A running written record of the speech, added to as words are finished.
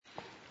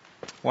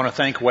I want to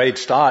thank Wade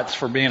Stotts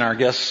for being our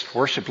guest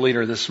worship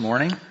leader this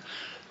morning.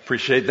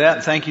 Appreciate that.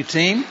 And thank you,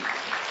 team,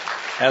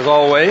 as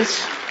always.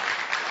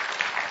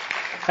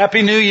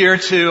 Happy New Year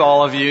to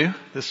all of you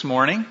this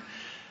morning.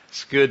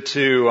 It's good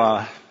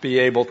to be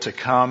able to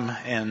come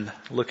and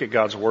look at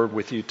God's Word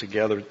with you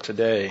together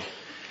today.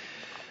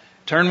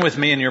 Turn with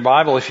me in your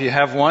Bible, if you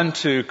have one,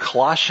 to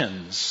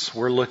Colossians.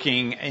 We're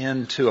looking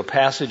into a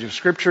passage of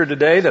Scripture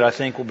today that I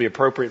think will be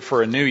appropriate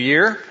for a new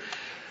year.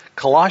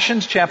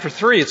 Colossians chapter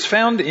 3. It's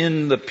found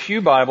in the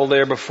Pew Bible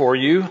there before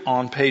you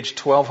on page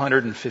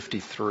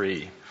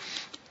 1253.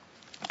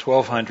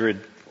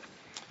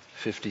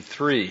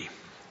 1253.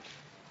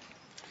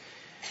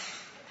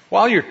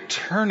 While you're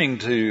turning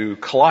to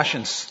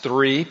Colossians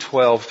 3,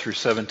 12 through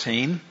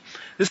 17,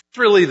 this is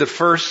really the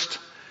first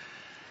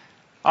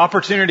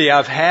opportunity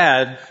I've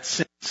had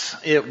since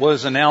it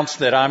was announced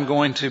that I'm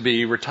going to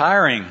be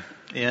retiring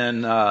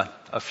in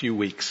a few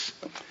weeks.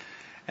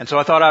 And so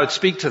I thought I would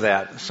speak to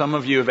that. Some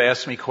of you have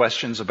asked me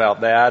questions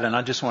about that, and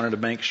I just wanted to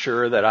make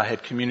sure that I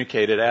had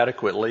communicated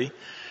adequately.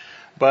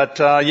 But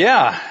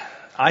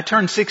I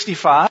turned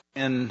 65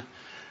 in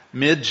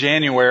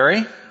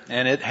mid-January,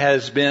 and it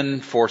has been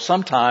for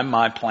some time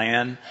my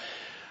plan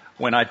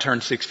when I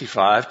turned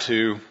 65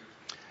 to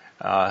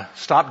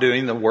stop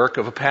doing the work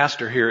of a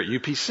pastor here at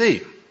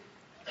UPC.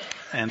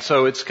 And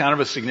so it's kind of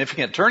a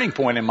significant turning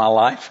point in my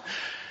life.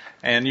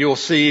 And you'll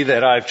see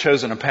that I've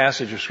chosen a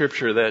passage of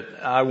Scripture that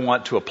I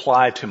want to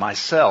apply to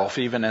myself,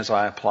 even as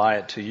I apply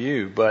it to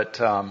you. But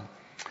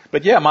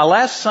my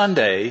last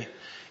Sunday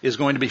is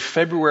going to be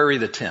February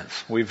the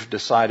 10th. We've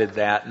decided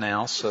that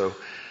now, so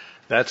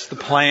that's the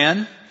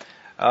plan.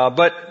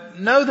 But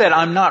know that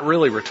I'm not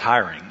really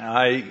retiring.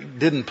 I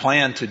didn't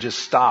plan to just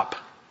stop,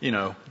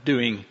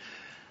 doing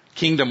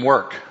kingdom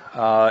work.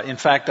 In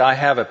fact, I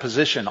have a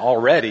position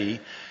already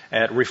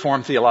at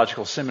Reformed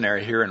Theological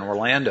Seminary here in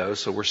Orlando.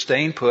 So we're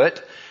staying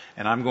put,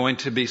 and I'm going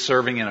to be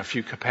serving in a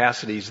few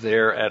capacities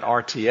there at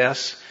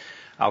RTS.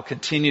 I'll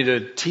continue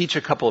to teach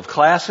a couple of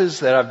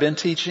classes that I've been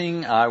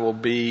teaching. I will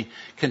be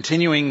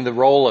continuing the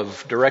role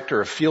of Director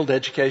of Field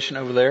Education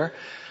over there.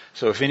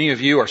 So if any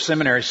of you are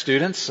seminary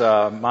students,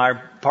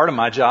 part of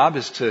my job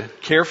is to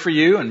care for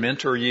you and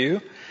mentor you.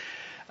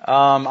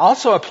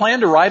 Also, I plan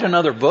to write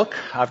another book.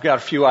 I've got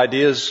a few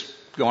ideas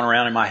going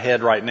around in my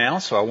head right now,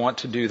 so I want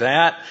to do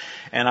that.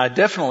 And I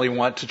definitely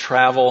want to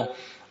travel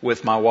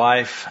with my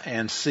wife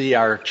and see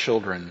our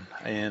children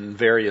in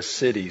various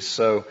cities.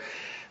 So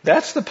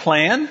that's the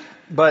plan.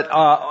 But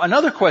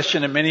another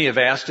question that many have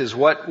asked is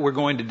what we're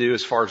going to do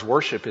as far as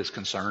worship is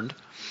concerned.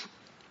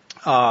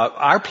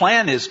 Our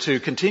plan is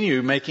to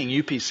continue making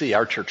UPC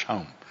our church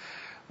home.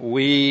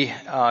 We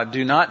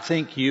do not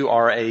think you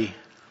are a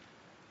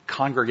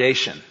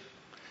congregation.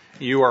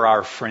 You are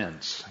our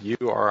friends. You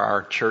are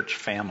our church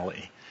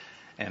family.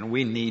 And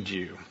we need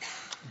you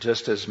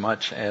just as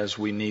much as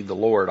we need the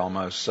Lord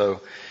almost.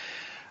 So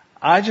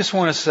I just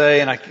want to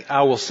say, and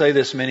I will say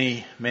this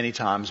many, many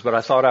times, but I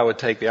thought I would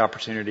take the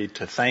opportunity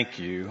to thank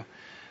you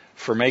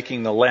for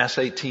making the last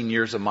 18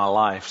 years of my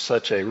life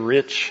such a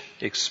rich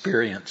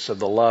experience of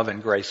the love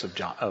and grace of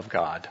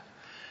God.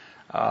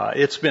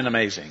 It's been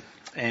amazing.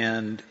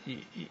 And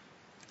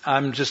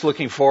I'm just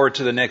looking forward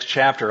to the next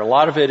chapter. A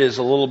lot of it is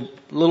a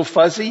little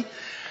fuzzy.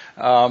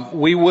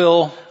 We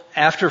will,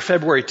 after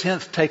February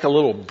 10th, take a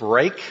little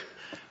break.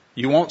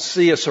 You won't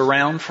see us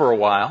around for a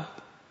while.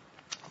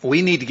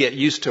 We need to get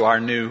used to our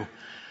new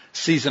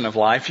season of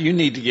life. You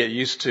need to get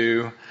used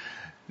to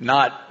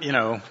not,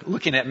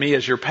 looking at me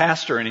as your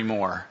pastor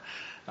anymore.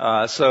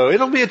 So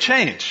it'll be a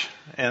change.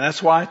 And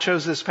that's why I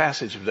chose this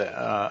passage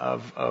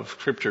of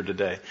Scripture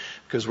today,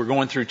 because we're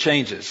going through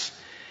changes.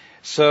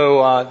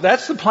 So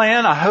that's the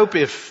plan. I hope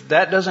if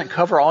that doesn't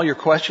cover all your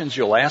questions,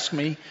 you'll ask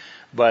me.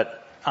 But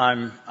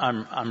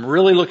I'm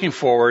really looking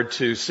forward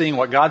to seeing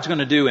what God's going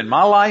to do in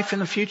my life in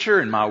the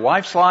future, in my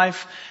wife's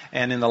life,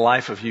 and in the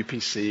life of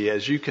UPC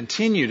as you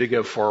continue to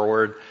go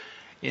forward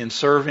in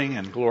serving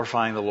and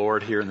glorifying the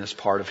Lord here in this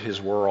part of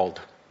His world.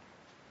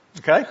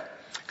 Okay?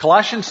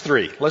 Colossians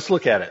 3. Let's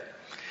look at it.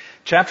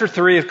 Chapter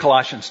 3 of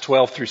Colossians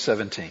 12 through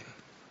 17.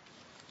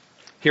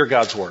 Hear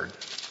God's Word.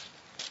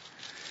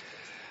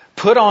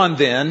 Put on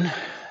then,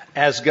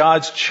 as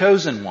God's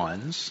chosen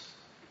ones,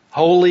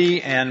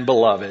 holy and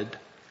beloved,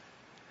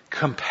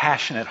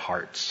 compassionate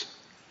hearts,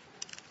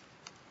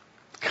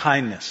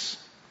 kindness,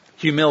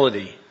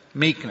 humility,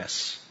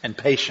 meekness, and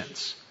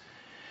patience,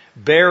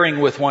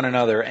 bearing with one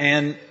another,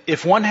 and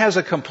if one has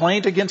a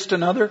complaint against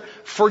another,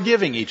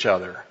 forgiving each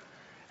other.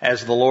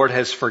 As the Lord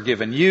has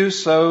forgiven you,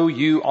 so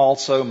you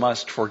also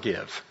must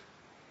forgive.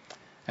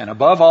 And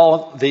above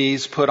all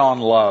these, put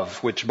on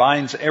love, which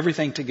binds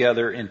everything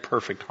together in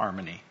perfect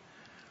harmony.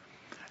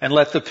 And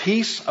let the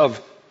peace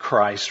of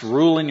Christ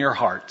rule in your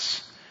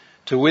hearts,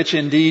 to which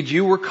indeed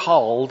you were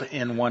called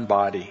in one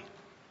body,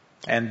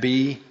 and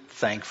be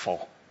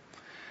thankful.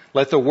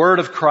 Let the word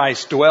of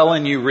Christ dwell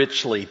in you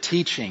richly,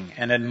 teaching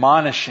and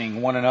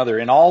admonishing one another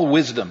in all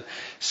wisdom,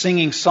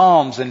 singing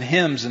psalms and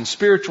hymns and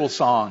spiritual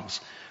songs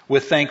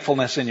with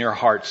thankfulness in your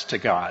hearts to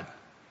God.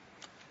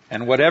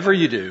 And whatever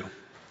you do,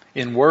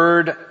 in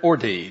word or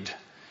deed,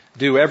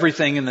 do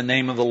everything in the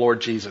name of the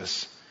Lord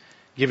Jesus,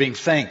 giving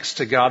thanks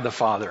to God the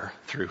Father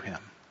through him.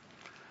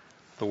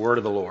 The word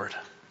of the Lord.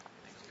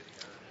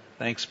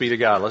 Thanks be to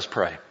God. Let's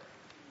pray.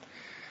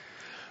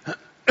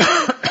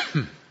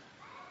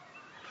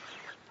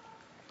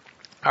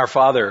 Our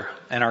Father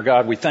and our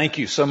God, we thank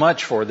you so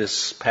much for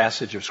this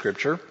passage of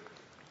Scripture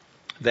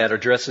that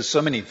addresses so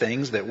many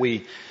things that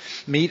we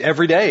meet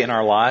every day in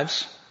our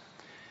lives.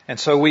 And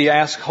so we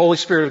ask, Holy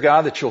Spirit of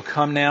God, that you'll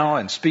come now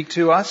and speak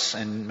to us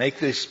and make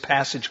this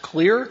passage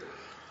clear,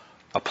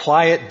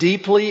 apply it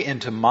deeply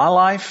into my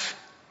life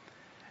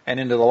and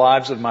into the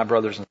lives of my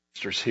brothers and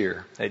sisters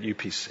here at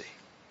UPC.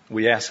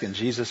 We ask in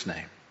Jesus'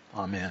 name.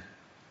 Amen.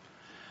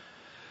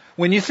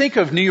 When you think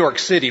of New York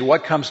City,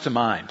 what comes to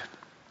mind?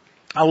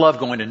 I love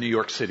going to New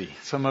York City.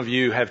 Some of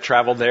you have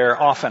traveled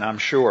there often, I'm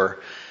sure.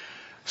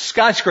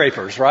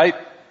 Skyscrapers, right?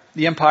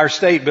 The Empire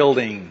State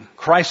Building,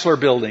 Chrysler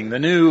Building, the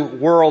new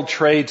World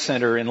Trade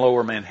Center in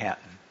Lower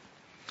Manhattan.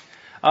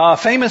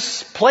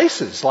 Famous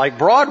places like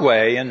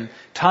Broadway and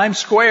Times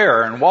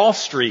Square and Wall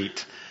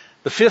Street,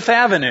 the Fifth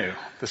Avenue,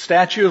 the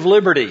Statue of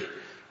Liberty,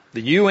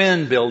 the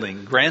UN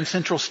Building, Grand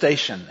Central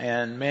Station,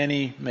 and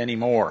many, many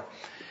more.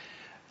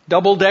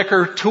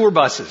 Double-decker tour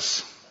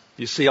buses.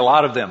 You see a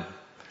lot of them.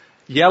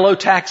 Yellow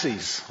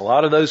taxis, a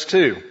lot of those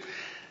too.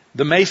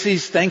 The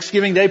Macy's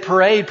Thanksgiving Day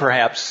Parade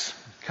perhaps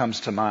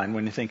comes to mind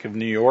when you think of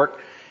New York.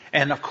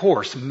 And of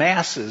course,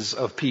 masses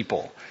of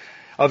people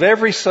of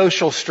every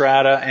social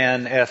strata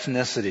and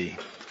ethnicity.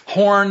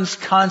 Horns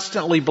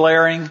constantly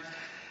blaring,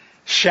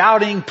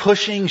 shouting,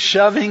 pushing,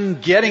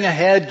 shoving, getting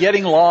ahead,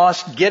 getting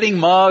lost, getting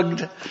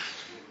mugged.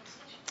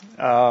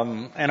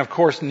 And of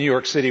course, New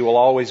York City will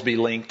always be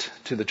linked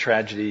to the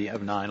tragedy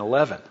of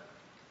 9/11.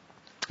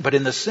 But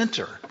in the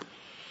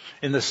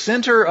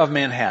center of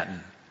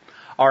Manhattan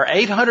are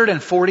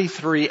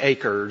 843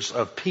 acres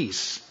of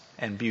peace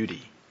and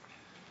beauty.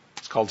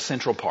 It's called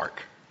Central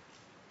Park.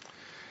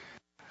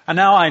 And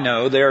now I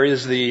know there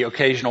is the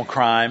occasional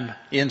crime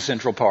in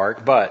Central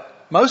Park,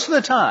 but most of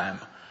the time,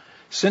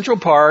 Central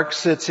Park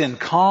sits in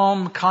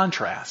calm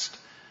contrast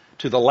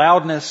to the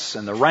loudness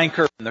and the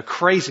rancor and the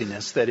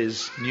craziness that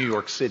is New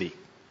York City.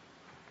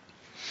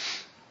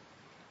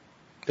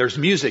 There's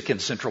music in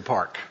Central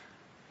Park.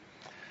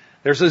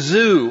 There's a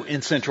zoo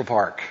in Central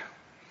Park.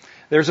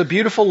 There's a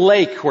beautiful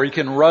lake where you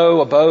can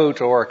row a boat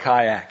or a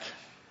kayak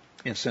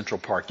in Central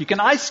Park. You can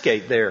ice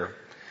skate there.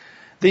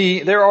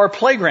 There are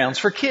playgrounds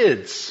for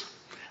kids.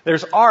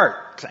 There's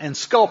art and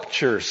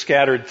sculpture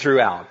scattered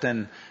throughout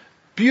and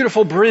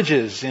beautiful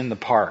bridges in the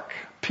park.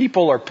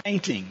 People are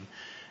painting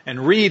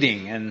and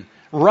reading and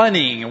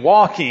running and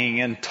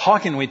walking and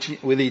talking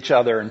with each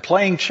other and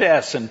playing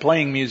chess and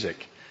playing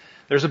music.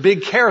 There's a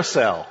big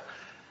carousel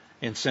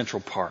in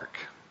Central Park.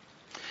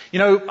 You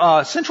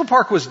know, Central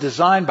Park was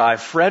designed by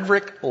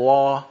Frederick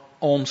Law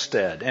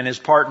Olmsted and his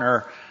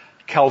partner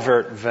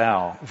Calvert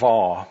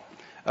Vaux.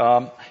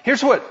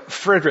 Here's what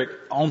Frederick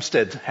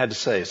Olmsted had to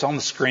say. It's on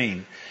the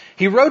screen.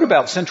 He wrote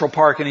about Central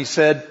Park and he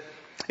said,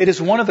 "It is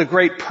one of the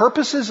great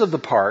purposes of the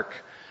park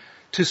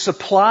to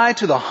supply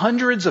to the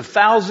hundreds of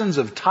thousands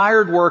of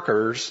tired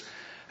workers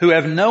who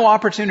have no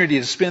opportunity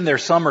to spend their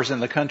summers in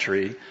the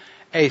country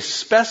a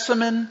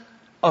specimen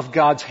of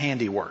God's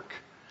handiwork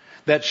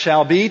that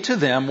shall be to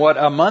them what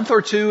a month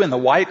or two in the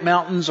White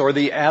Mountains or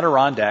the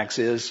Adirondacks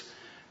is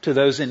to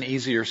those in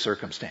easier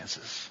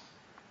circumstances."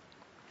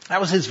 That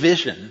was his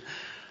vision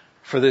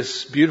for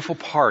this beautiful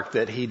park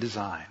that he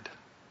designed.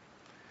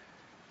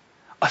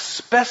 A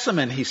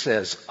specimen, he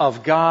says,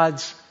 of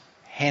God's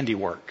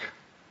handiwork,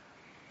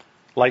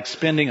 like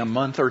spending a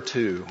month or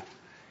two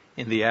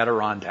in the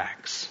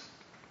Adirondacks.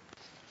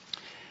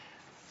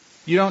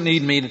 You don't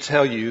need me to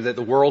tell you that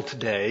the world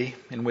today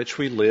in which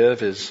we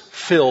live is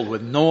filled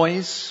with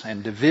noise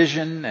and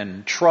division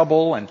and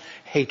trouble and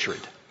hatred.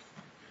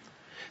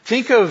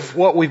 Think of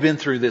what we've been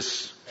through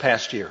this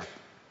past year.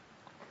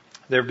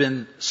 There have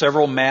been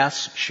several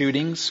mass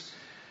shootings,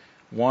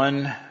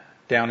 one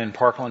down in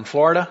Parkland,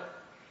 Florida,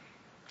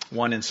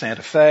 one in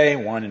Santa Fe,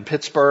 one in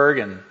Pittsburgh,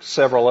 and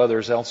several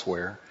others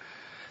elsewhere.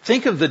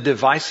 Think of the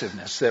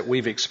divisiveness that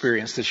we've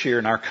experienced this year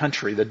in our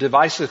country, the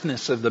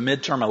divisiveness of the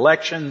midterm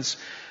elections,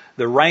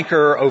 the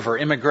rancor over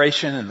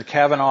immigration and the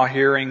Kavanaugh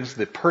hearings,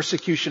 the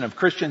persecution of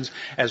Christians,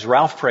 as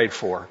Ralph prayed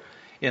for,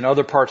 in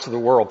other parts of the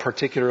world,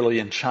 particularly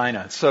in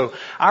China. So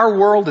our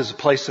world is a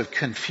place of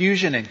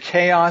confusion and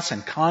chaos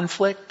and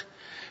conflict,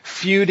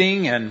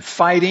 feuding and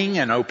fighting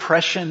and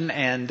oppression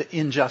and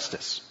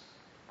injustice.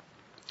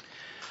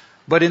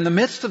 But in the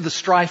midst of the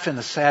strife and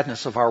the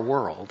sadness of our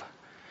world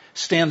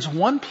stands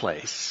one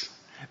place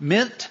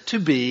meant to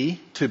be,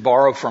 to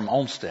borrow from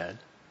Olmsted,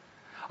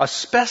 a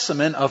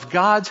specimen of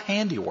God's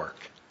handiwork.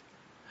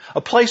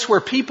 A place where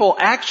people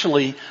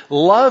actually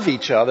love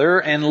each other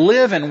and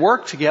live and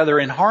work together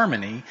in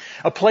harmony.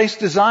 A place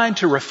designed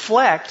to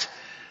reflect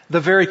the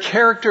very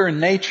character and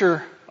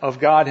nature of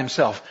God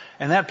Himself.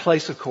 And that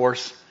place, of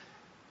course,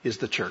 is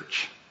the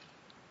church.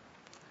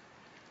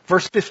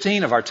 Verse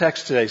 15 of our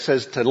text today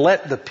says to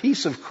let the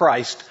peace of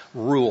Christ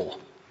rule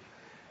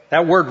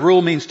That word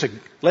rule means to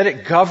let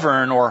it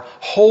govern or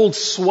hold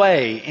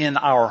sway in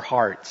our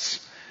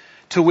hearts,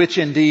 to which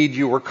indeed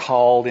you were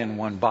called in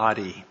one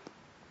body.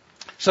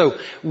 So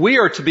we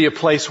are to be a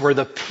place where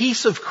the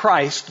peace of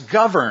Christ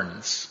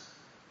governs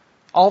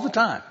all the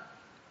time.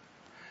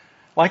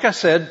 Like I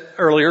said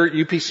earlier,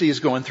 UPC is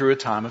going through a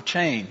time of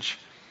change.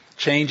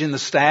 Change in the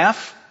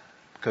staff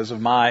because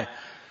of my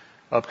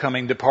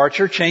upcoming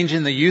departure. Change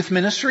in the youth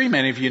ministry.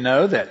 Many of you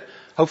know that,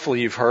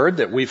 hopefully you've heard,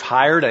 that we've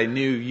hired a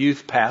new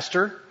youth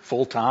pastor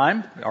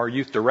full-time. Our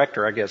youth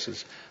director, I guess,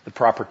 is the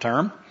proper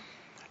term.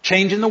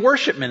 Change in the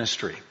worship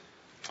ministry.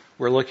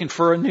 We're looking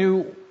for a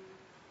new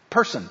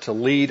person to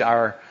lead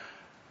our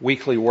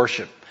weekly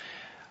worship.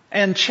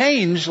 And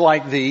change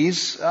like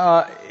these,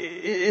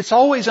 it's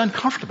always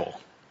uncomfortable.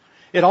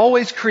 It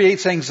always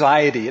creates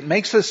anxiety. It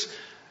makes us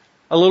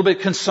a little bit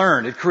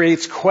concerned. It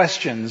creates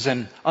questions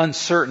and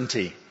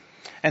uncertainty.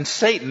 And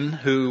Satan,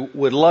 who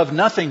would love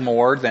nothing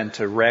more than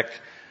to wreck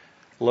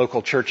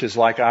local churches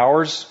like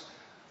ours,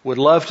 would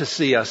love to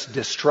see us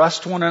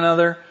distrust one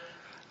another,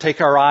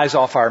 take our eyes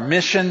off our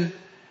mission,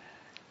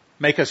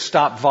 make us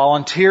stop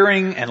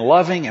volunteering and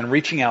loving and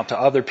reaching out to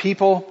other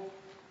people.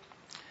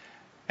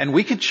 And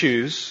we could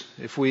choose,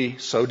 if we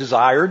so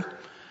desired,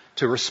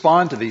 to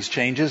respond to these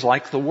changes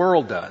like the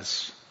world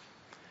does,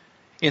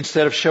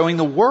 instead of showing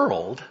the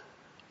world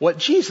what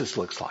Jesus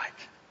looks like.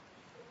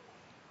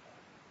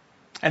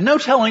 And no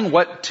telling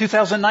what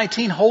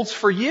 2019 holds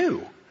for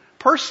you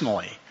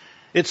personally.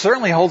 It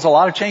certainly holds a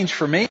lot of change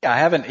for me. I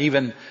haven't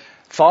even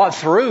thought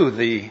through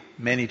the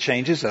many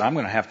changes that I'm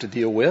going to have to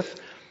deal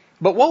with.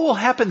 But what will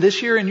happen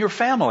this year in your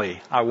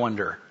family, I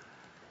wonder?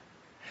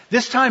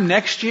 This time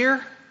next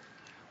year,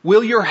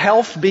 will your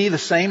health be the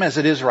same as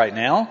it is right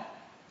now?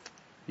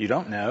 You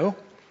don't know.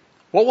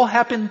 What will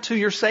happen to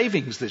your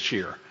savings this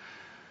year?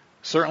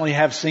 Certainly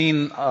have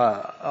seen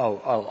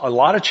a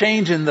lot of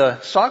change in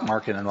the stock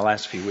market in the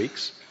last few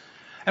weeks.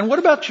 And what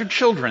about your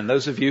children?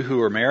 Those of you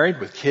who are married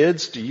with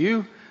kids,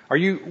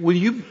 will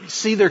you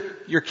see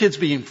your kids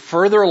being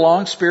further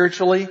along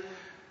spiritually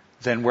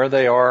than where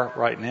they are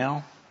right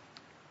now?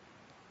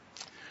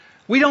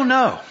 We don't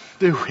know,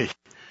 do we?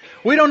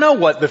 We don't know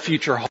what the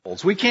future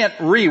holds.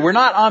 We're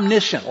not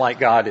omniscient like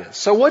God is.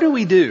 So what do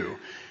we do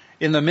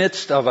in the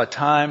midst of a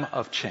time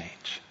of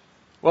change?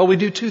 Well, we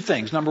do two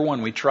things. Number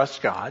one, we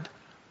trust God.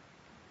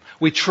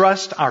 We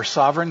trust our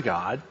sovereign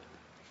God.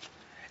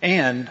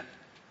 And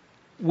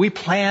we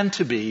plan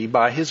to be,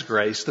 by His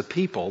grace, the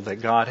people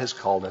that God has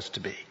called us to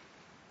be.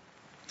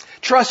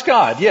 Trust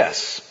God,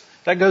 yes.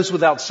 That goes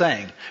without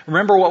saying.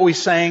 Remember what we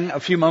sang a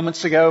few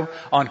moments ago?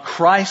 On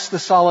Christ the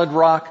solid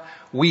rock,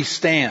 we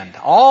stand.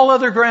 All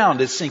other ground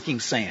is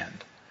sinking sand.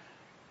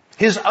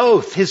 His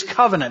oath, His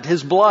covenant,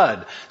 His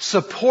blood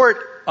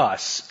support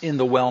us in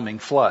the whelming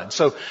flood.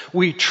 So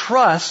we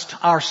trust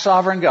our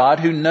sovereign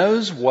God who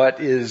knows what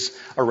is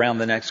around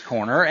the next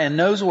corner and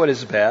knows what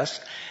is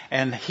best.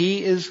 And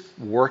He is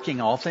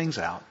working all things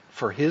out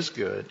for His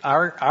good,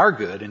 our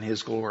good and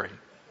His glory.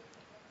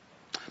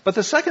 But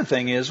the second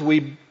thing is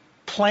we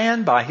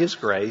plan by His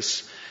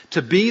grace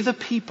to be the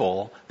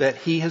people that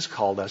He has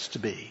called us to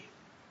be.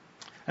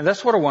 And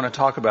that's what I want to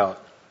talk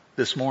about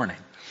this morning.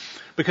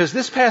 Because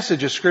this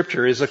passage of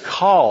Scripture is a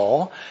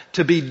call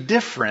to be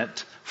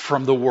different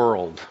from the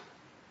world.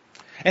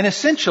 And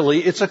essentially,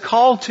 it's a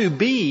call to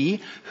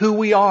be who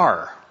we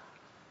are.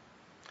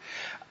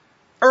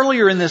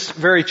 Earlier in this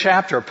very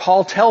chapter,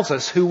 Paul tells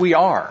us who we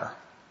are.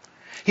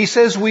 He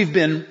says we've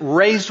been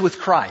raised with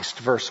Christ,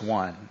 verse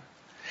 1.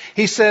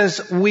 He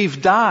says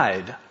we've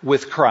died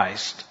with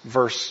Christ,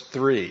 verse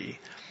 3.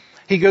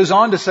 He goes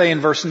on to say in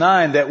verse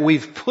 9 that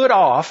we've put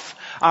off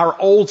our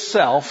old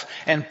self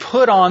and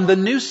put on the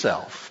new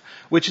self,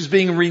 which is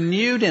being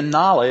renewed in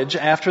knowledge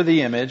after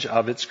the image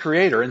of its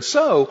creator. And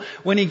so,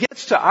 when he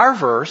gets to our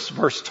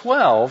verse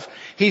 12,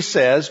 he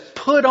says,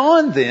 put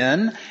on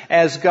then,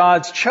 as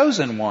God's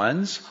chosen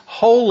ones,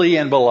 holy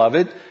and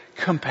beloved,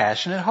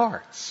 compassionate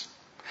hearts.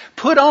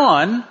 Put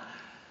on,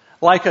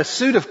 like a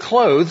suit of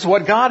clothes,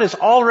 what God has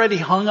already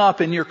hung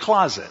up in your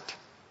closet.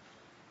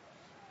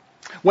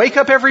 Wake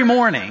up every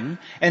morning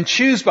and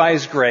choose by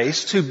His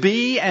grace to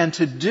be and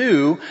to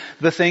do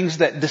the things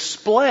that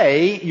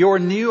display your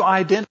new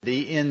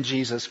identity in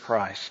Jesus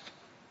Christ.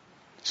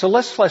 So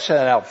let's flesh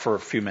that out for a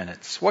few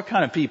minutes. What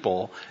kind of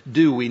people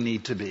do we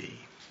need to be?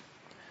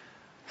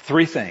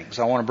 3 things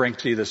I want to bring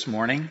to you this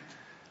morning.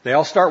 They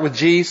all start with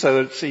G,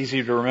 so it's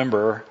easy to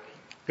remember.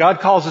 God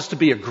calls us to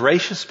be a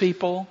gracious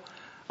people,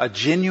 a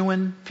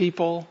genuine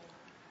people,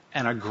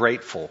 and a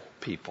grateful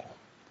people.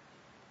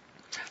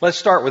 Let's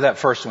start with that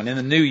first one. In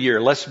the new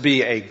year, let's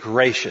be a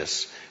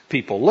gracious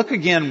people. Look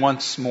again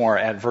once more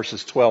at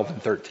verses 12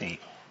 and 13.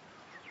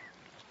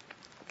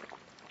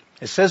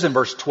 It says in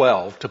verse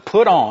 12, to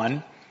put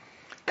on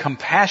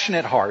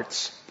compassionate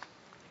hearts,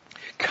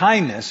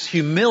 kindness,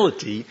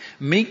 humility,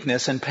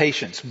 meekness, and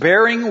patience,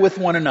 bearing with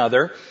one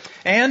another,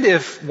 and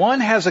if one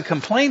has a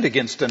complaint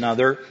against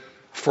another,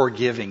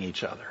 forgiving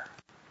each other.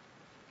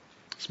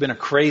 It's been a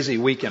crazy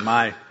week in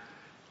my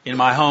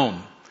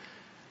home.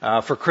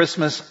 For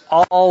Christmas,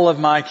 all of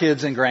my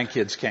kids and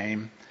grandkids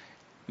came.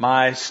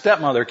 My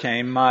stepmother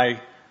came. My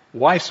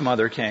wife's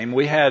mother came.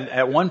 We had,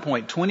 at one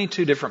point,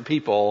 22 different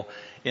people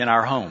in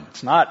our home.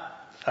 It's not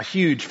a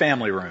huge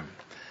family room.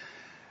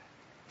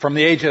 From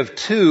the age of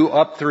 2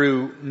 up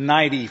through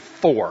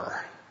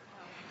 94.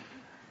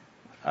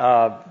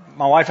 My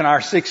wife and I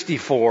are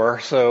 64,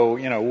 so,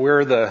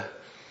 we're the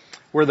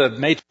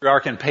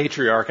matriarch and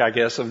patriarch, I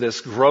guess, of this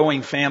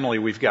growing family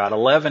we've got.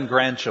 11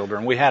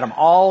 grandchildren. We had them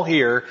all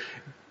here.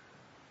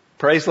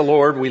 Praise the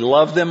Lord. We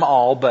love them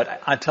all,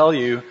 but I tell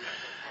you,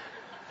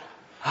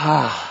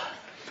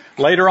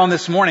 later on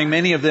this morning,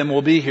 many of them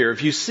will be here.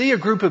 If you see a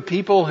group of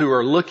people who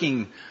are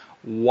looking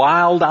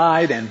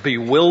wild-eyed and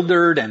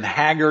bewildered and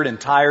haggard and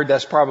tired,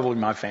 that's probably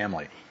my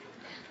family.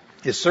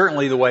 It's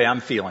certainly the way I'm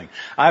feeling.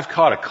 I've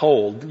caught a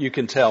cold, you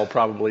can tell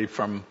probably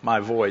from my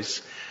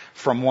voice,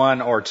 from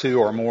 1 or 2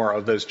 or more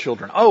of those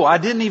children. Oh, I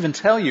didn't even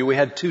tell you we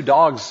had 2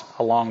 dogs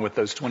along with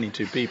those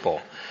 22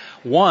 people.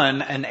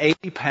 One, an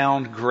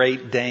 80-pound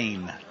Great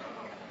Dane.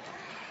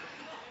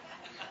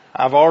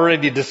 I've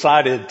already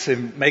decided to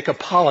make a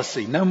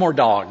policy. No more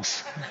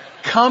dogs.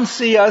 Come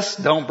see us.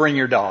 Don't bring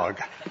your dog.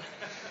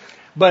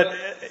 But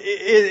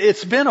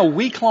it's been a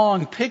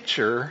week-long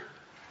picture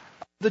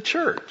of the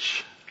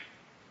church.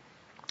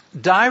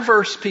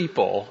 Diverse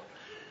people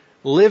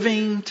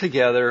living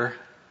together,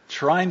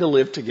 trying to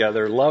live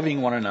together,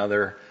 loving one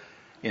another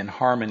in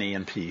harmony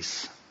and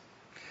peace.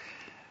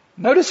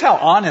 Notice how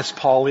honest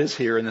Paul is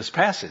here in this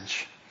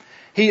passage.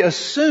 He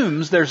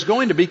assumes there's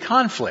going to be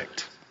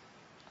conflict.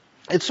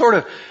 It sort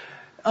of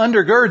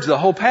undergirds the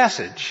whole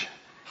passage.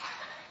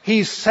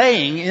 He's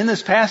saying in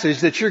this passage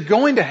that you're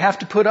going to have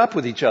to put up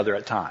with each other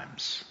at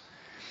times.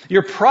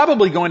 You're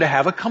probably going to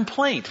have a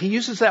complaint. He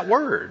uses that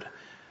word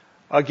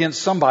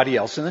against somebody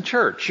else in the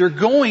church. You're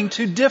going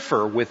to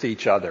differ with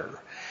each other.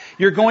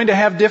 You're going to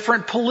have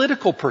different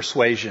political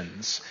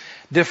persuasions,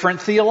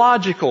 different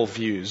theological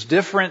views,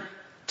 different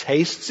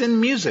tastes in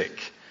music.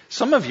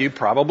 Some of you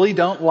probably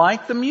don't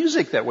like the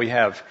music that we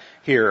have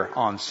here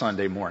on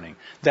Sunday morning.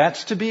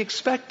 That's to be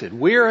expected.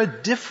 We're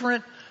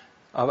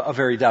a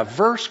very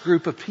diverse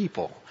group of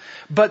people.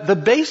 But the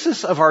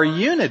basis of our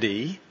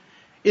unity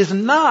is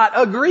not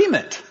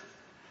agreement.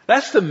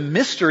 That's the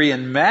mystery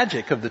and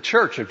magic of the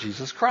Church of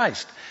Jesus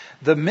Christ.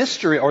 The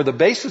mystery or the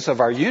basis of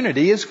our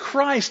unity is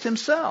Christ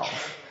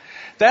Himself.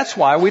 That's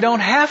why we don't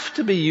have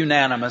to be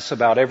unanimous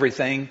about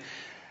everything.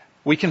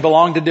 We can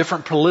belong to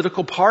different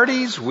political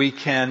parties. We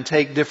can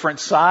take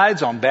different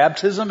sides on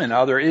baptism and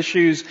other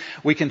issues.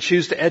 We can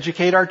choose to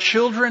educate our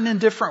children in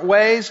different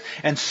ways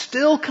and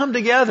still come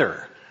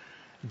together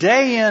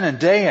day in and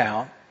day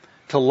out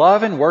to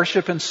love and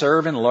worship and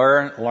serve and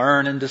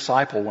learn and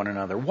disciple one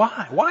another.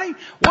 Why?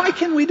 Why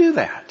can we do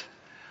that?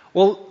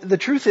 Well, the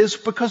truth is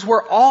because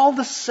we're all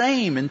the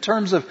same in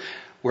terms of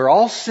we're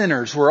all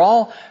sinners. We're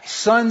all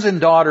sons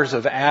and daughters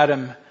of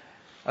Adam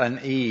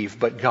and Eve,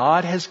 but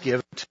God has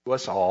given to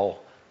us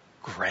all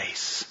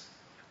grace.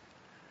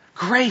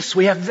 Grace,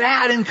 we have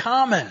that in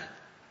common.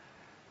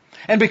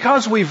 And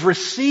because we've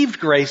received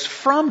grace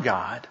from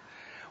God,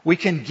 we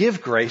can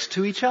give grace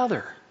to each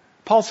other.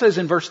 Paul says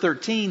in verse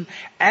 13,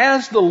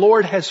 as the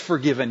Lord has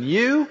forgiven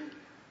you,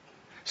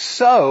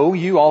 so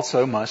you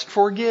also must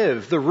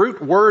forgive. The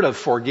root word of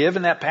forgive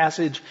in that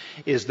passage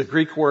is the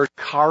Greek word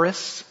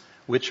charis,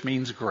 which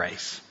means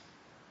grace.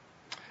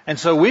 And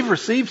so we've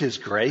received His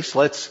grace.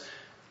 Let's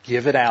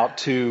give it out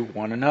to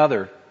one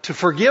another. To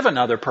forgive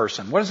another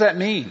person. What does that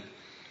mean?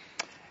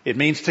 It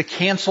means to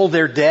cancel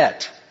their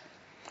debt.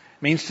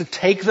 It means to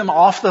take them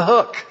off the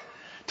hook.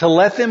 To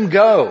let them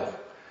go.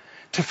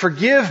 To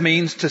forgive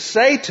means to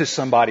say to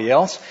somebody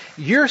else,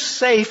 you're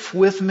safe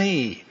with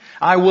me.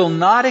 I will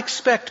not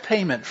expect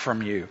payment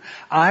from you.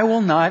 I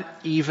will not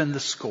even the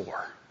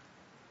score.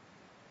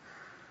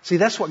 See,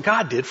 that's what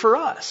God did for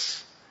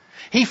us.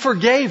 He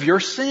forgave your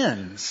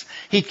sins.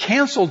 He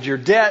canceled your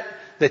debt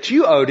that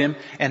you owed Him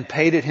and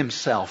paid it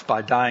Himself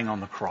by dying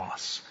on the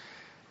cross.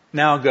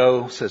 Now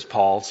go, says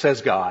Paul,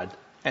 says God,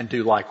 and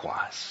do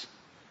likewise.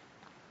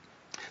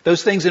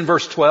 Those things in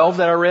verse 12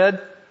 that I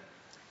read,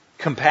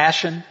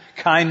 compassion,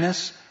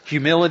 kindness,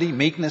 humility,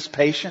 meekness,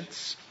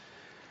 patience,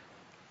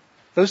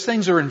 those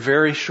things are in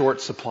very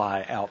short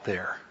supply out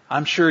there.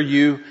 I'm sure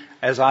you,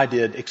 as I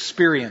did,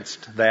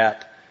 experienced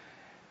that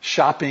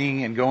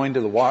shopping and going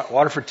to the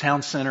Waterford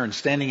Town Center and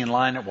standing in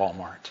line at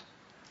Walmart.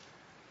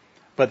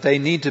 But they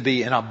need to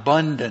be in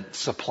abundant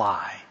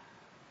supply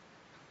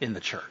in the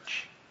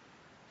church.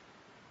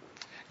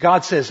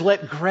 God says,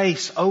 let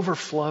grace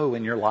overflow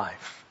in your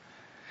life.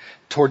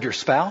 Toward your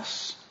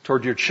spouse,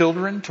 toward your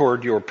children,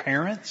 toward your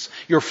parents,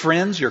 your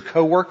friends, your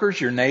coworkers,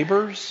 your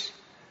neighbors.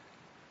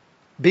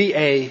 Be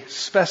a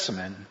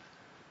specimen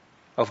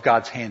of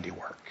God's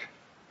handiwork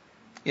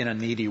in a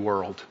needy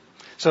world.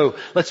 So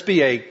let's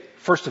be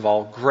first of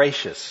all,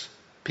 gracious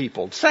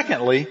people.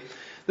 Secondly,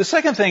 the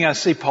second thing I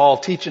see Paul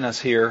teaching us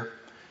here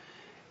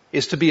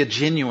is to be a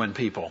genuine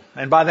people.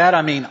 And by that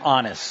I mean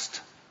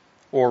honest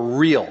or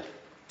real.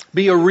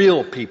 Be a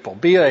real people.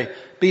 Be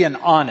an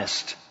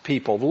honest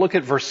people. Look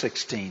at verse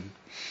 16.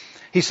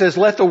 He says,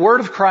 let the word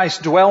of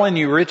Christ dwell in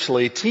you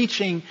richly,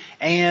 teaching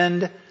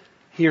and,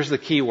 here's the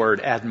key word,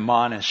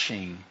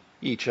 admonishing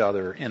each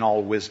other in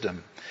all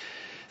wisdom.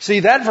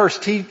 See, that verse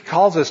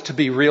calls us to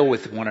be real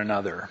with one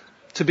another,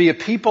 to be a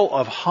people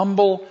of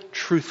humble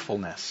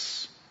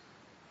truthfulness.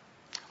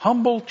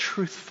 Humble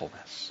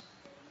truthfulness.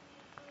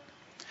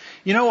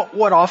 You know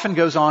what often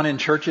goes on in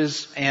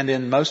churches and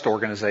in most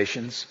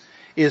organizations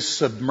is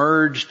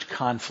submerged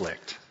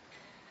conflict.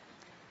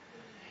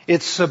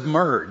 It's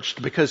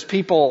submerged because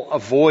people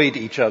avoid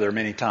each other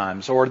many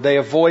times, or they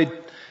avoid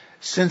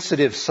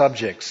sensitive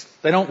subjects.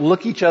 They don't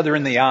look each other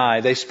in the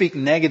eye. They speak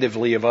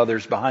negatively of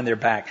others behind their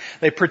back.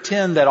 They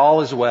pretend that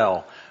all is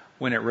well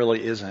when it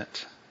really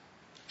isn't.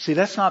 See,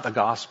 that's not the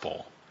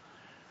gospel.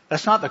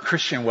 That's not the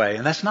Christian way,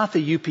 and that's not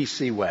the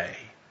UPC way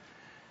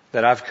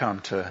that I've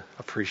come to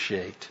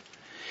appreciate.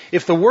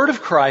 If the word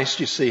of Christ,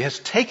 you see, has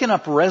taken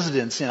up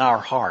residence in our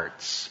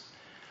hearts,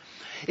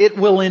 it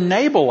will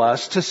enable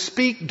us to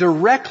speak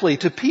directly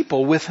to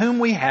people with whom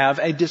we have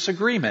a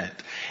disagreement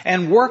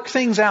and work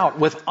things out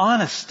with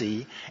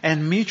honesty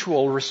and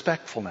mutual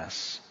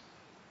respectfulness.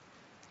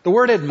 The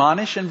word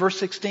admonish in verse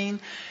 16,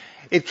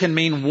 it can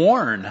mean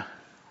warn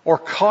or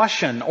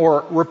caution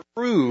or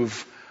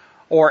reprove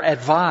or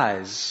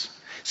advise.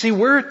 See,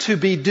 we're to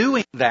be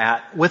doing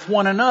that with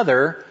one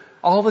another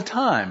all the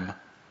time.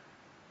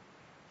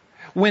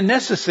 When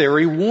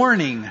necessary,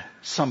 warning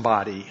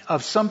somebody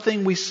of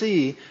something we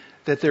see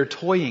that they're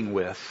toying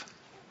with.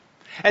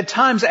 At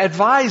times,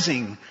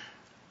 advising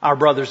our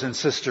brothers and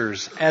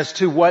sisters as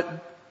to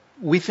what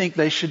we think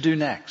they should do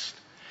next.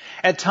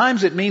 At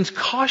times, it means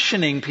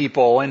cautioning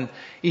people and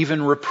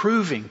even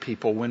reproving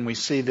people when we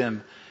see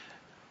them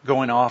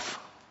going off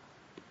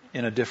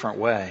in a different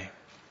way.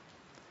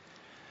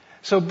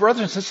 So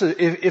brothers and sisters,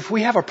 if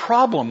we have a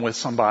problem with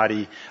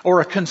somebody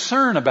or a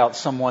concern about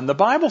someone, the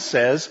Bible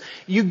says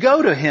you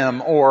go to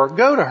him or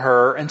go to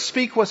her and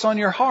speak what's on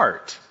your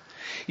heart.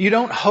 You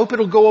don't hope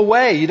it'll go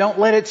away. You don't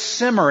let it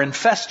simmer and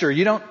fester.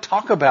 You don't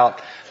talk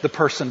about the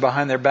person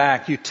behind their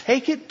back. You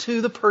take it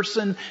to the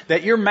person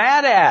that you're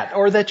mad at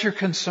or that you're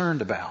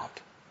concerned about.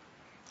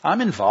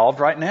 I'm involved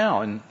right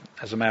now, and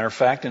as a matter of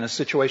fact, in a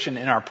situation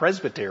in our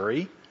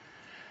presbytery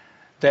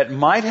that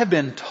might have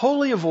been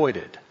totally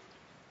avoided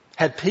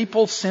had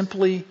people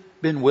simply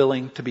been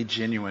willing to be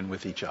genuine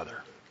with each other.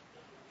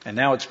 And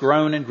now it's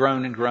grown and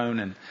grown and grown,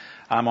 and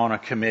I'm on a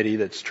committee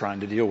that's trying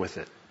to deal with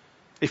it.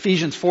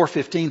 Ephesians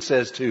 4:15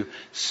 says to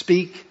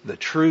speak the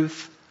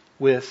truth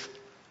with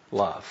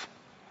love.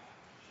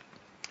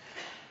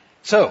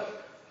 So,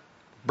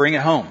 bring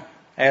it home.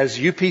 As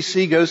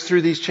UPC goes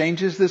through these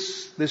changes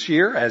this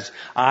year, as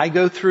I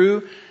go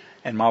through,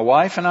 and my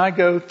wife and I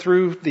go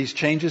through these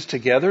changes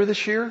together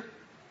this year,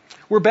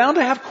 we're bound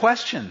to have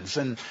questions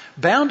and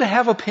bound to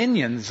have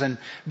opinions and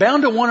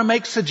bound to want to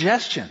make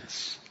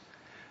suggestions.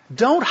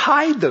 Don't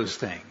hide those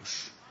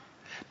things.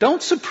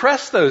 Don't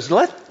suppress those.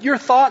 Let your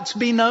thoughts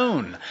be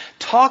known.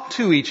 Talk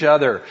to each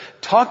other.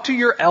 Talk to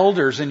your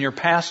elders and your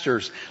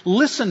pastors.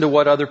 Listen to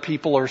what other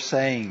people are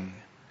saying.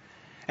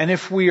 And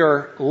if we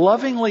are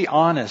lovingly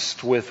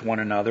honest with one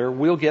another,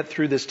 we'll get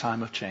through this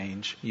time of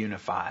change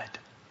unified.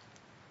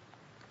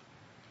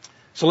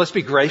 So let's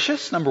be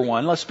gracious, number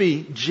one. Let's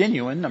be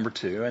genuine, number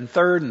two. And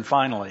third and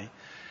finally,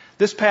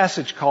 this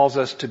passage calls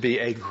us to be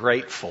a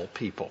grateful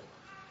people.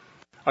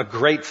 A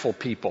grateful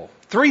people.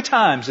 3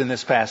 times in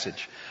this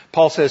passage,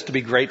 Paul says to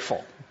be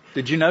grateful.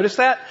 Did you notice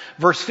that?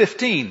 Verse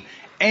 15,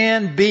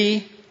 and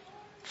be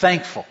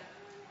thankful.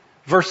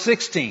 Verse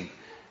 16,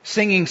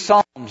 singing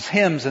psalms,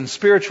 hymns, and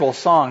spiritual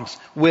songs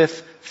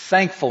with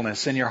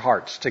thankfulness in your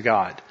hearts to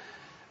God.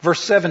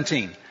 Verse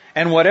 17,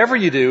 and whatever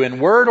you do in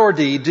word or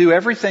deed, do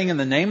everything in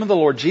the name of the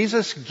Lord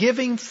Jesus,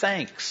 giving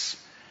thanks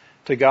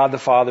to God the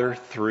Father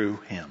through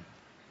Him.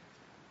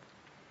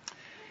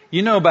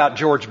 You know about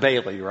George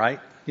Bailey,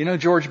 right? You know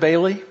George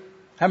Bailey?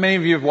 How many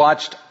of you have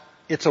watched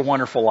It's a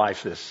Wonderful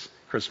Life this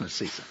Christmas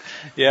season?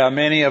 Yeah,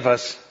 many of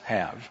us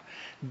have.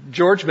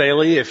 George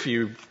Bailey, if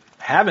you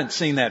haven't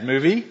seen that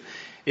movie,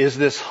 is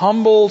this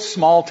humble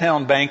small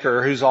town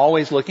banker who's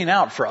always looking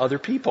out for other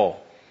people.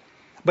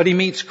 But he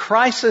meets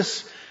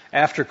crisis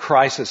after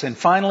crisis, and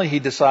finally he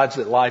decides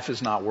that life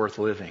is not worth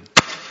living.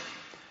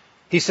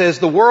 He says,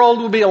 the world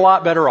would be a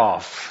lot better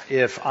off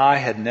if I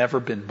had never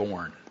been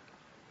born.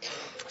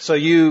 So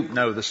you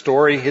know the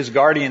story. His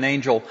guardian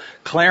angel,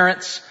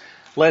 Clarence,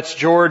 lets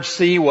George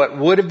see what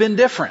would have been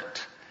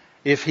different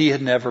if he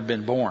had never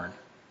been born.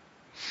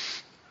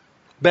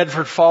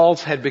 Bedford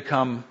Falls had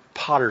become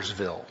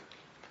Pottersville,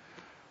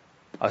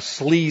 a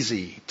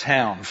sleazy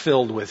town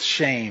filled with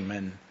shame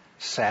and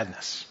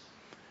sadness.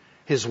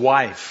 His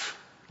wife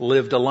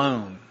lived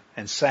alone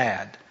and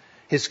sad.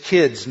 His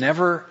kids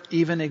never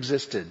even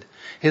existed.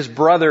 His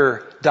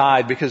brother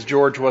died because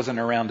George wasn't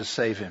around to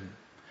save him.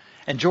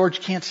 And George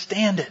can't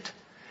stand it.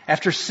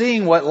 After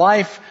seeing what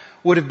life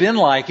would have been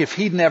like if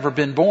he'd never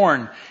been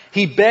born,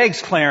 he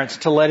begs Clarence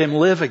to let him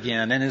live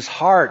again, and his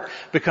heart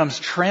becomes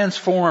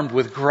transformed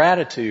with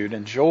gratitude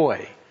and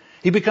joy.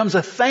 He becomes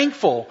a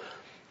thankful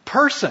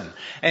person.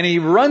 And he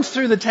runs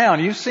through the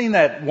town. You've seen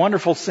that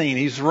wonderful scene.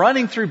 He's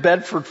running through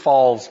Bedford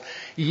Falls,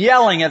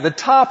 yelling at the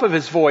top of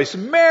his voice,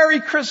 "Merry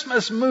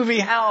Christmas, movie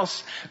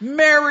house!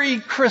 Merry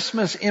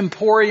Christmas,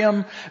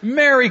 Emporium!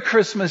 Merry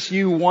Christmas,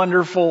 you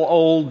wonderful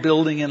old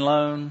building and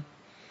loan!"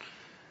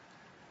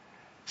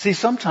 See,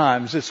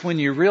 sometimes it's when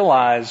you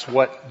realize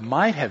what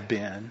might have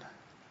been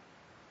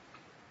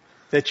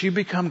that you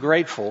become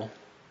grateful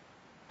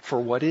for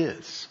what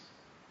is.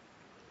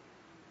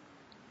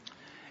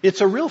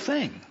 It's a real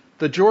thing,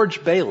 the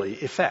George Bailey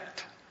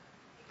effect.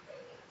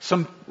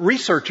 Some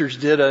researchers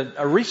did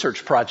a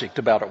research project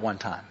about it one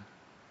time.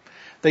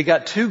 They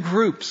got two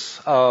groups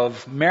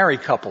of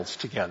married couples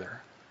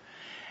together,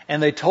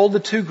 and they told the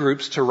two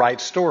groups to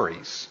write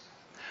stories.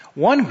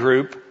 One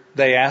group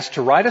they asked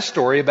to write a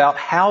story about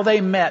how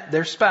they met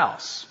their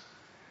spouse.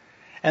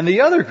 And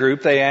the other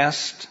group they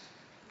asked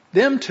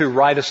them to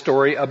write a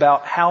story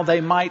about how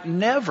they might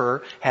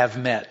never have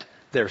met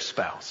their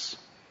spouse.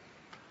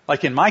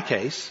 Like in my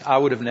case, I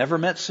would have never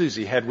met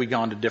Susie had we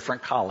gone to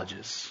different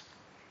colleges.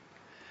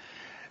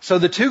 So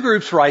the two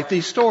groups write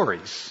these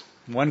stories.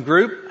 One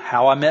group,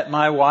 how I met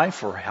my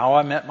wife or how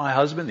I met my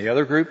husband. The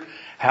other group,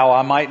 how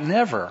I might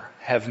never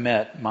have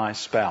met my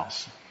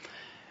spouse.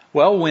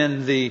 Well,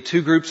 when the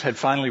two groups had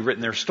finally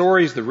written their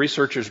stories, the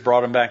researchers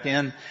brought them back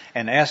in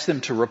and asked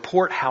them to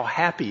report how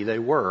happy they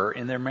were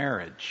in their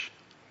marriage.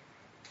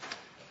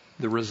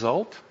 The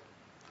result?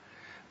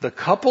 The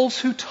couples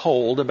who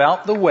told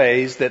about the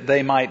ways that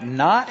they might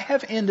not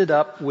have ended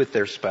up with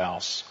their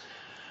spouse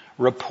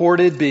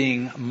reported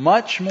being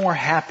much more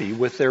happy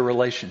with their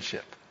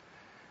relationship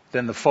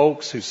than the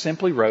folks who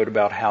simply wrote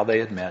about how they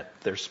had met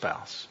their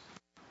spouse.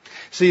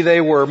 See,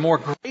 they were more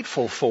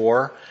grateful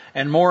for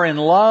and more in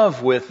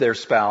love with their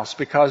spouse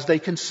because they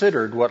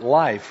considered what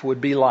life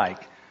would be like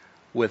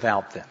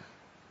without them.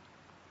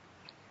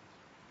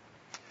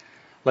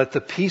 Let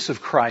the peace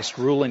of Christ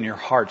rule in your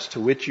hearts,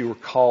 to which you were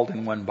called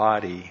in one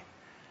body.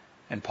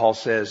 And Paul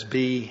says,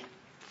 be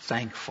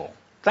thankful.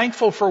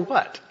 Thankful for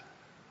what?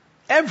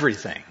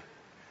 Everything.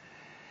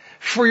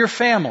 For your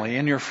family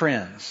and your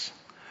friends.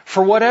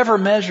 For whatever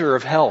measure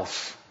of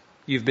health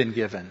you've been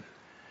given.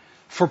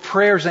 For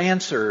prayers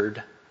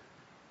answered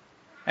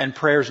and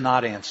prayers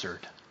not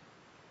answered.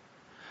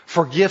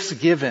 For gifts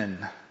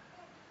given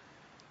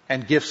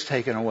and gifts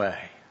taken away.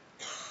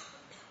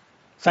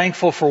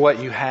 Thankful for what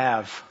you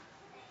have.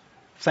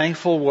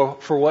 Thankful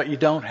for what you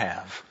don't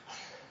have.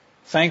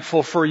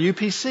 Thankful for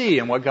UPC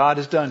and what God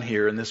has done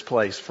here in this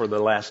place for the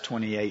last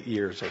 28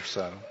 years or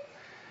so.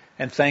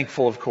 And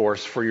thankful, of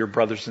course, for your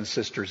brothers and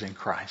sisters in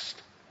Christ.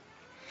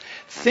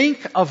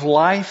 Think of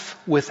life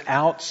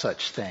without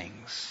such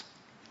things,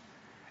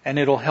 and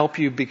it'll help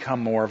you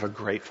become more of a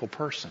grateful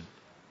person.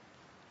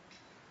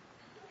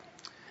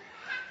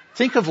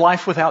 Think of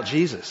life without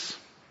Jesus,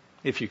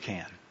 if you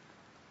can.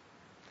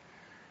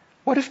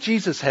 What if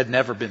Jesus had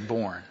never been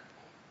born?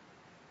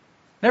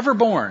 Never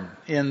born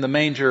in the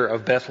manger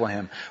of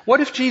Bethlehem.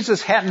 What if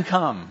Jesus hadn't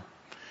come?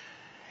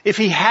 If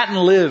he hadn't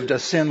lived a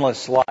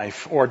sinless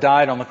life or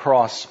died on the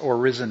cross or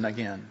risen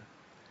again?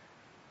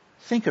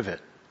 Think of it.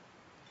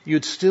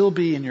 You'd still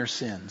be in your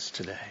sins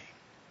today.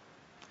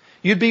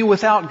 You'd be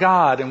without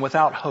God and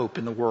without hope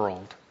in the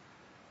world.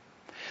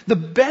 The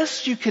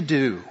best you could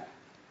do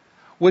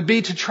would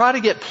be to try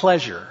to get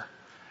pleasure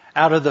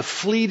out of the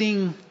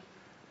fleeting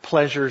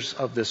pleasures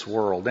of this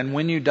world. And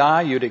when you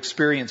die, you'd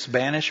experience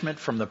banishment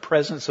from the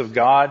presence of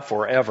God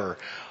forever.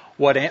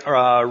 What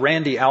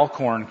Randy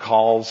Alcorn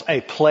calls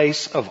a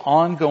place of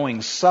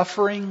ongoing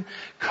suffering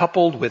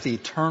coupled with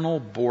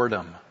eternal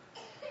boredom.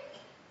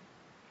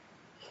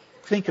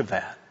 Think of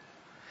that.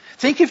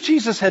 Think if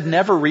Jesus had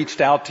never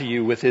reached out to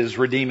you with his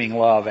redeeming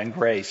love and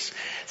grace.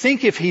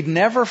 Think if he'd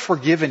never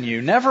forgiven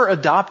you, never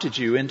adopted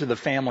you into the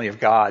family of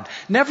God,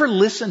 never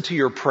listened to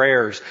your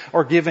prayers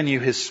or given you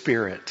his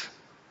Spirit.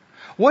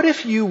 What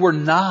if you were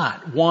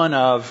not one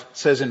of,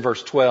 says in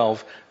verse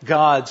 12,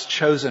 God's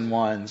chosen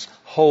ones,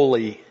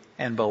 holy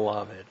and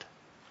beloved?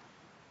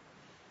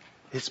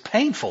 It's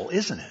painful,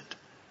 isn't it?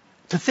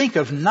 To think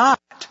of not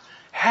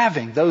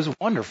having those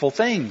wonderful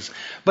things.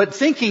 But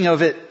thinking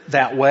of it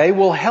that way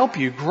will help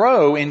you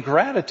grow in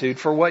gratitude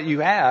for what you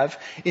have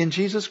in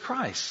Jesus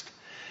Christ.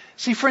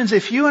 See, friends,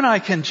 if you and I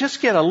can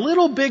just get a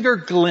little bigger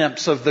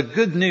glimpse of the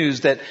good news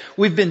that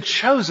we've been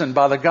chosen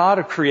by the God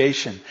of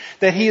creation,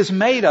 that he has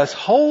made us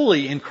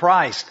holy in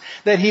Christ,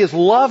 that he has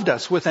loved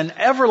us with an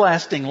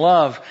everlasting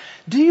love,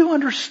 do you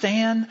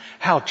understand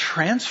how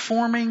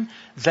transforming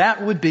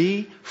that would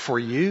be for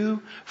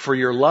you, for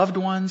your loved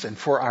ones, and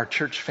for our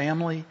church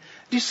family?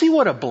 Do you see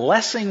what a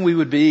blessing we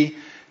would be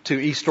to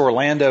East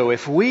Orlando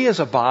if we as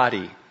a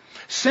body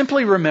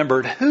simply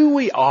remembered who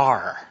we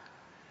are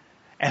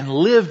and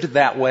lived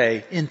that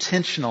way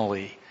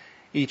intentionally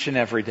each and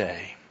every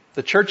day?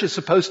 The church is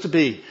supposed to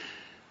be,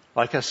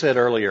 like I said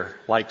earlier,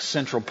 like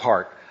Central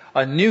Park,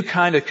 a new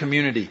kind of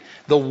community.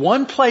 The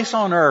one place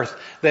on earth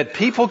that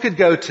people could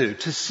go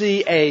to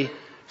see a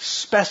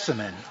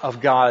specimen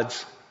of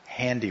God's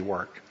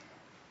handiwork.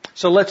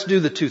 So let's do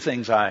the two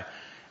things I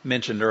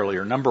mentioned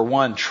earlier. Number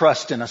one,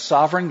 trust in a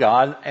sovereign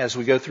God as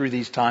we go through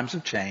these times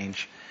of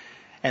change,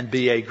 and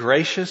be a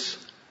gracious,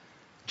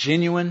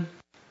 genuine,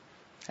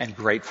 and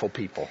grateful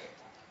people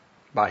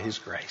by His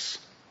grace.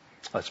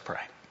 Let's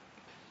pray.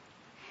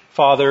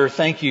 Father,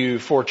 thank you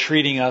for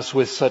treating us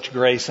with such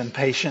grace and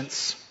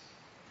patience.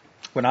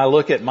 When I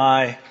look at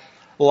my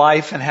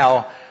life and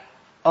how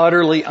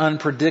utterly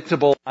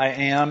unpredictable I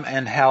am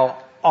and how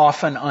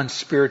often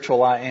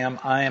unspiritual I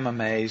am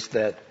amazed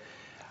that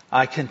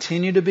I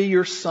continue to be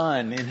your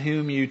son in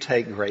whom you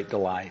take great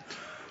delight.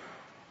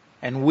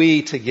 And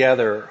we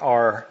together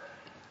are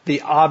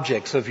the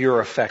objects of your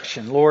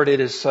affection. Lord, it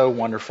is so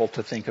wonderful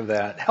to think of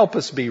that. Help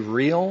us be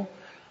real,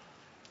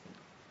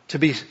 to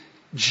be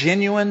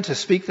genuine, to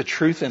speak the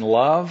truth in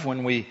love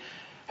when we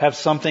have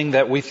something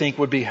that we think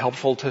would be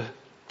helpful to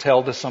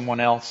tell to someone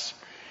else.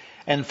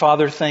 And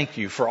Father, thank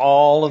you for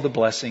all of the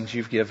blessings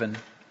you've given.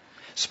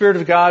 Spirit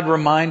of God,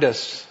 remind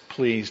us,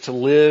 please, to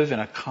live in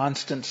a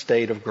constant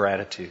state of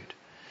gratitude.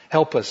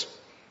 Help us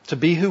to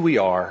be who we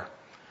are,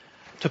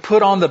 to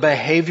put on the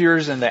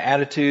behaviors and the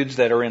attitudes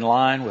that are in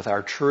line with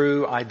our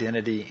true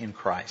identity in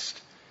Christ.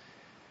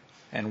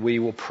 And we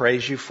will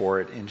praise you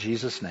for it in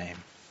Jesus' name.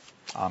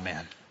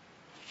 Amen.